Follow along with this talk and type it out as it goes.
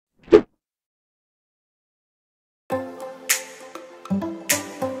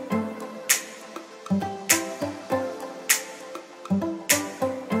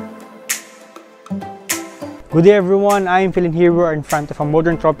Good day everyone, I'm Philin here. We're in front of a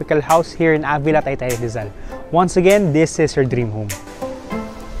modern tropical house here in Avila, Taytay, Rizal. Once again, this is your dream home.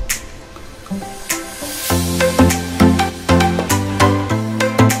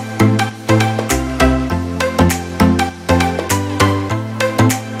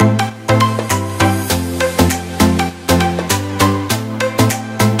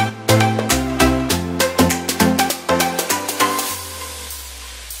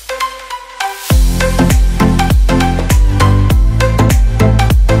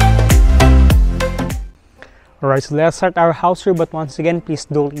 Alright, so let's start our house tour, but once again, please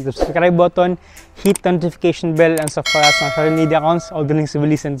don't hit the subscribe button, hit the notification bell, and subscribe to our social media accounts. All the links will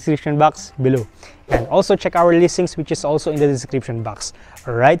be in the description box below. And also check our listings, which is also in the description box.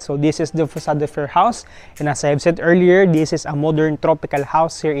 Alright, so this is the facade of your house. And as I have said earlier, this is a modern tropical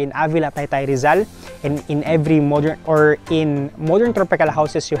house here in Avila, Taytay, Rizal. And in modern tropical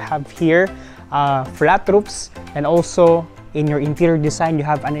houses, you have here flat roofs, and also in your interior design, you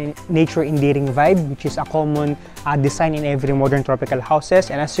have a nature endearing vibe, which is a common design in every modern tropical houses.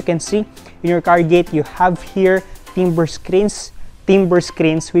 And as you can see, in your car gate, you have here timber screens,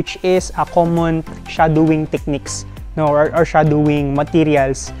 which is a common shadowing techniques, or shadowing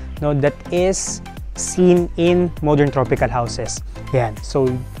materials, that is seen in modern tropical houses. Yeah.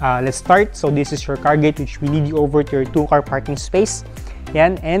 So let's start. So this is your car gate, which will lead you over to your 2-car parking space.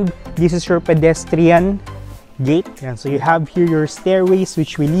 Yeah. And this is your pedestrian gate. Yeah, so you have here your stairways,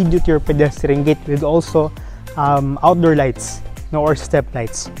 which will lead you to your pedestrian gate with also outdoor lights, or step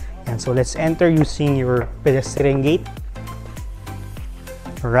lights. And so let's enter using your pedestrian gate.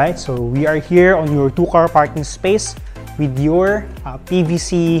 Alright, so we are here on your 2-car parking space with your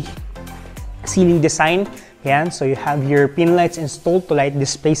PVC ceiling design. Yeah, so you have your pin lights installed to light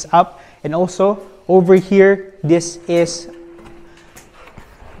this place up. And also over here, this is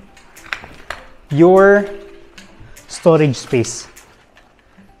your storage space.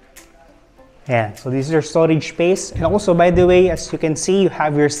 Yeah, so this is your storage space. And also, by the way, as you can see, you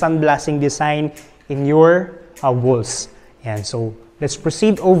have your sandblasting design in your walls. And so let's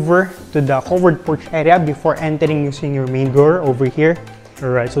proceed over to the covered porch area before entering using your main door over here.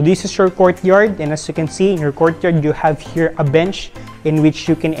 Alright, so this is your courtyard, and as you can see, in your courtyard, you have here a bench in which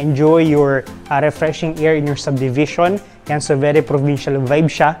you can enjoy your refreshing air in your subdivision. Yan, so very provincial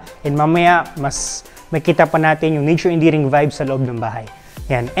vibe siya. And mamaya, mas makita pa natin yung nature endearing vibe sa loob ng bahay.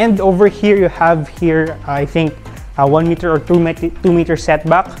 Yan. And over here, you have here, I think, a 1 meter or 2 meter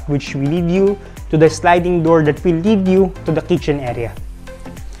setback, which will lead you to the sliding door that will lead you to the kitchen area.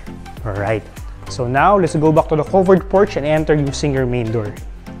 Alright. So now, let's go back to the covered porch and enter using your main door.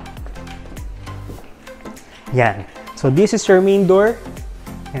 Yan. So this is your main door,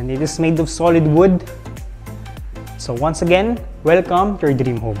 and it is made of solid wood. So once again, welcome to your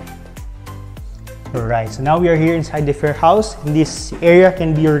dream home. Alright, so now we are here inside the fair house. And this area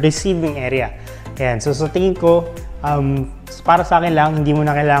can be your receiving area. Ayan, so sa tingin ko, para sa akin lang, hindi mo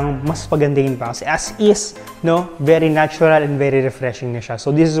na kailangang mas pagandahin pa. Kasi as is, very natural and very refreshing na siya.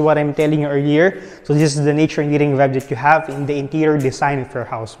 So this is what I'm telling you earlier. So this is the nature endearing vibe that you have in the interior design of your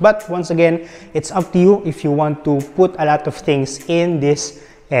house. But once again, it's up to you if you want to put a lot of things in this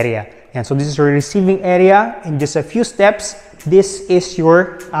area. And so this is your receiving area. In just a few steps, this is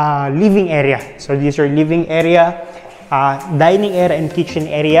your living area. So this is your living area, dining area, and kitchen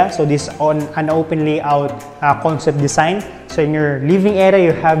area. So this is on an open layout concept design. So in your living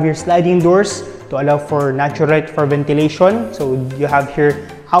area, you have your sliding doors to allow for natural light for ventilation. So you have here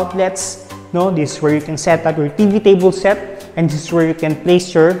outlets. This is where you can set up your TV table set, and this is where you can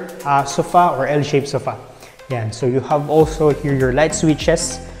place your sofa or L-shaped sofa. Yeah. So you have also here your light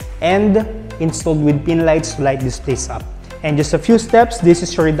switches and installed with pin lights to light this place up. And just a few steps, this is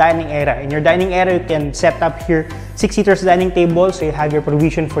your dining area. In your dining area, you can set up here 6-seater dining table, so you have your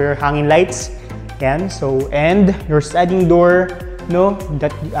provision for your hanging lights. And your sliding door, that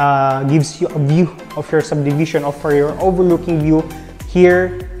gives you a view of your subdivision, or for your overlooking view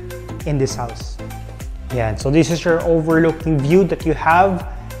here in this house. Yeah, so this is your overlooking view that you have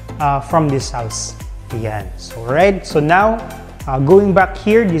from this house. Yeah, so right. So now, going back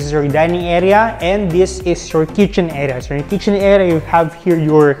here, this is your dining area, and this is your kitchen area. So in your kitchen area, you have here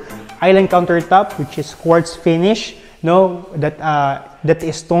your island countertop, which is quartz finish, that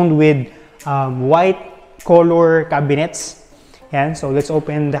is toned with white color cabinets. And so let's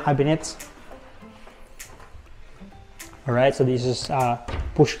open the cabinets. Alright, so this is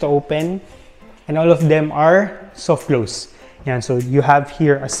push to open, and all of them are soft close. And so you have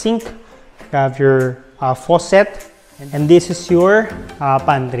here a sink, you have your faucet, and this is your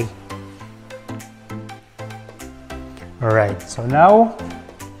pantry. Alright, so now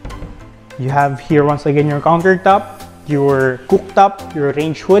You have here once again your countertop, your cooktop, your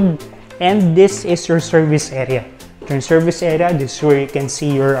range hood, and this is your service area. Your service area, this is where you can see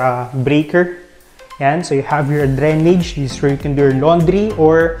your breaker. Yan, so you have your drainage, this is where you can do your laundry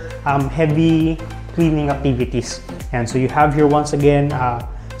or heavy cleaning activities. And so you have here once again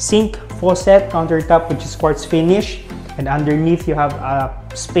sink, faucet, countertop which is quartz finish, and underneath you have a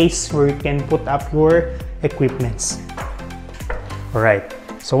space where you can put up your equipments. Alright,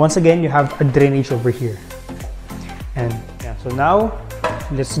 so once again you have a drainage over here. And yeah, so now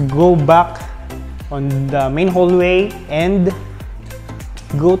let's go back on the main hallway and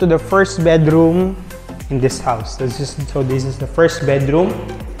go to the first bedroom in this house. This is the first bedroom,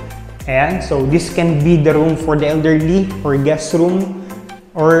 and so this can be the room for the elderly or guest room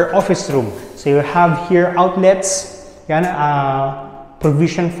or office room. So you have here outlets, yan,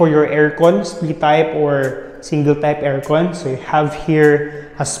 provision for your aircon, split type or single type aircon. So you have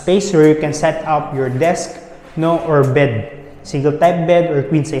here a space where you can set up your desk, or bed, single type bed or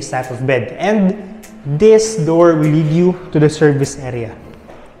queen size type of bed. And this door will lead you to the service area.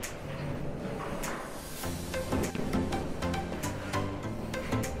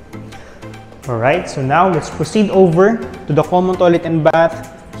 Alright, so now let's proceed over to the common toilet and bath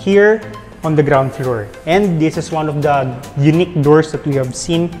here on the ground floor. And this is one of the unique doors that we have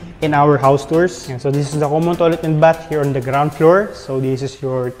seen in our house tours. And so this is the common toilet and bath here on the ground floor. So this is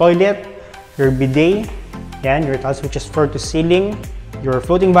your toilet, your bidet, yan, your tile switches floor to ceiling, your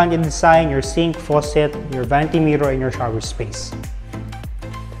floating vanity design, your sink, faucet, your vanity mirror, and your shower space.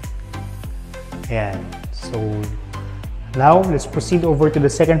 Yan. So now let's proceed over to the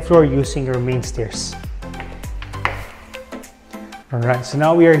second floor using your main stairs. Alright, so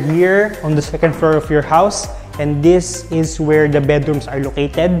now we are here on the second floor of your house, and this is where the bedrooms are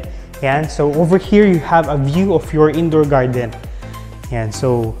located. Yan. So over here you have a view of your indoor garden. Yan.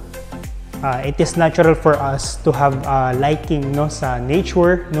 So it is natural for us to have liking sa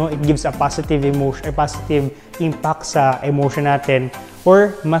nature, it gives a positive emotion, a positive impact sa emotion natin,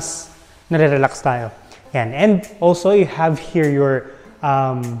 or mas nare-relax tayo. Yan. And also you have here your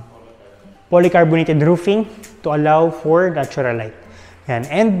polycarbonated roofing to allow for natural light. Yan.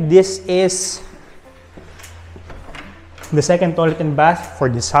 And this is the second toilet and bath for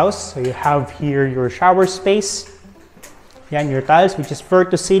this house. So you have here your shower space, yan, your tiles which is floor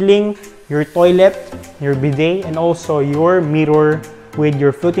to ceiling, your toilet, your bidet, and also your mirror with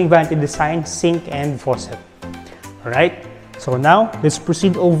your floating vanity design, sink, and faucet. Alright, so now let's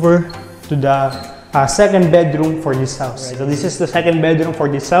proceed over to the second bedroom for this house. Right, so this is the second bedroom for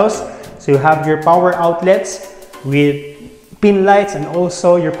this house. So you have your power outlets with pin lights and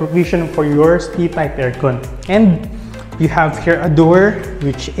also your provision for your split type aircon. And you have here a door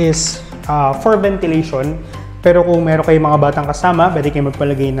which is for ventilation. Pero kung meron kayong mga batang kasama, pwede kayo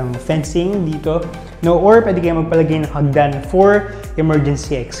magpalagay ng fencing dito, or pwede kayo magpalagay ng hagdan for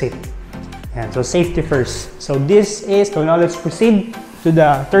emergency exit. Yan, so safety first. So this is, so now let's proceed to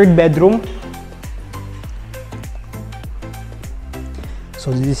the third bedroom. So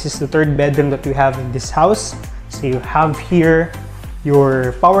this is the third bedroom that we have in this house. So you have here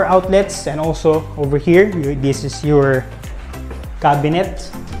your power outlets, and also over here, this is your cabinet.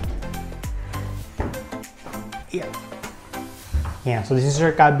 Yeah, so this is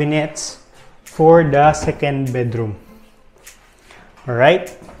your cabinets for the second bedroom.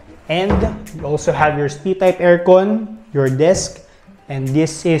 Alright, and you also have your split type aircon, your desk, and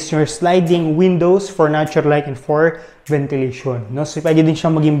this is your sliding windows for natural light and for ventilation. So pwede din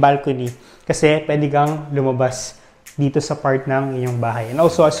siyang maging balcony kasi pwede kang lumabas dito sa part ng inyong bahay. And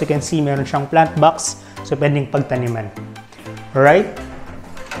also, as you can see, meron siyang plant box, so pwedeng pagtaniman. Alright?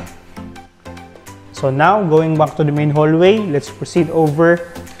 So now, going back to the main hallway, let's proceed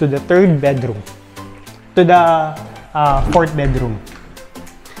over to the third bedroom. To the fourth bedroom.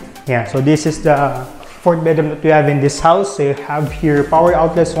 Yeah, so this is the fourth bedroom that we have in this house. So you have here power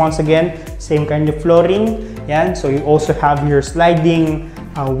outlets once again, same kind of flooring. Yeah, so you also have your sliding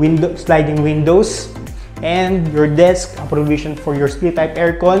windows, and your desk, a provision for your split type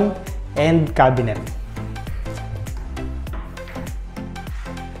aircon and cabinet.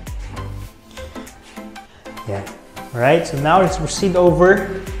 Yeah. Alright, so now let's proceed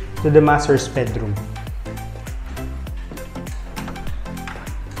over to the master's bedroom.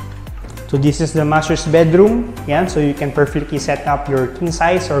 So this is the master's bedroom. Yeah, so you can perfectly set up your king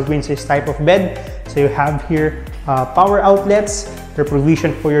size or queen size type of bed. So you have here power outlets, your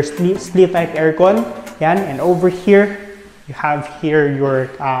provision for your split type aircon. Yeah, and over here, you have here your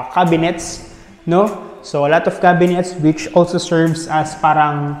cabinets. So a lot of cabinets which also serves as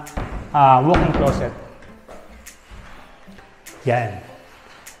parang walk-in closet. Yan.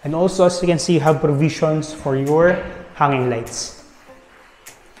 And also, as you can see, you have provisions for your hanging lights.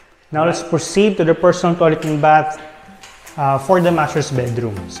 Now let's proceed to the personal toilet and bath for the master's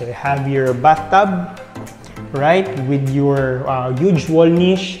bedroom. So you have your bathtub, right, with your huge wall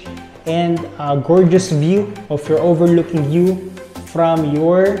niche and a gorgeous view of your overlooking view from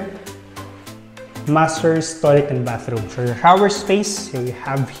your master's toilet and bathroom. So your shower space, so you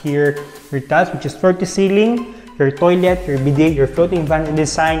have here your tubs, which is floor to ceiling, your toilet, your bidet, your floating vanity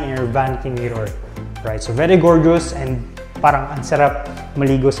design, and your vanity mirror. Right, so very gorgeous and parang ang sarap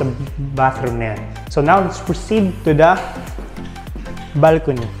maligo sa bathroom na yan. So now let's proceed to the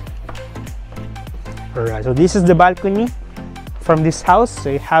balcony. Alright, so this is the balcony from this house. So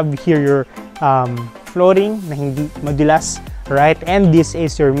you have here your flooring na hindi madulas, right? And this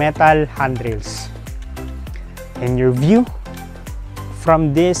is your metal handrails. And your view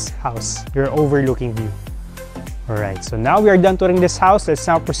from this house, your overlooking view. Alright, so now we are done touring this house. Let's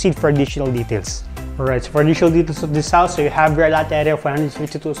now proceed for additional details. Alright, so for additional details of this house, so you have your lot area of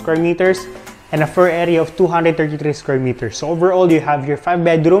 152 square meters and a floor area of 233 square meters. So overall, you have your 5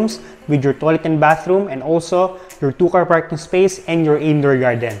 bedrooms with your toilet and bathroom and also your 2-car parking space and your indoor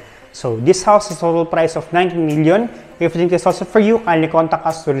garden. So this house has a total price of 19 million. If you think this house is for you, kindly contact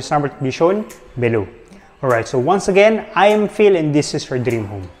us to this number to be shown below. Alright, so once again, I am Phil and this is your dream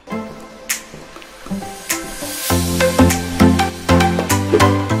home.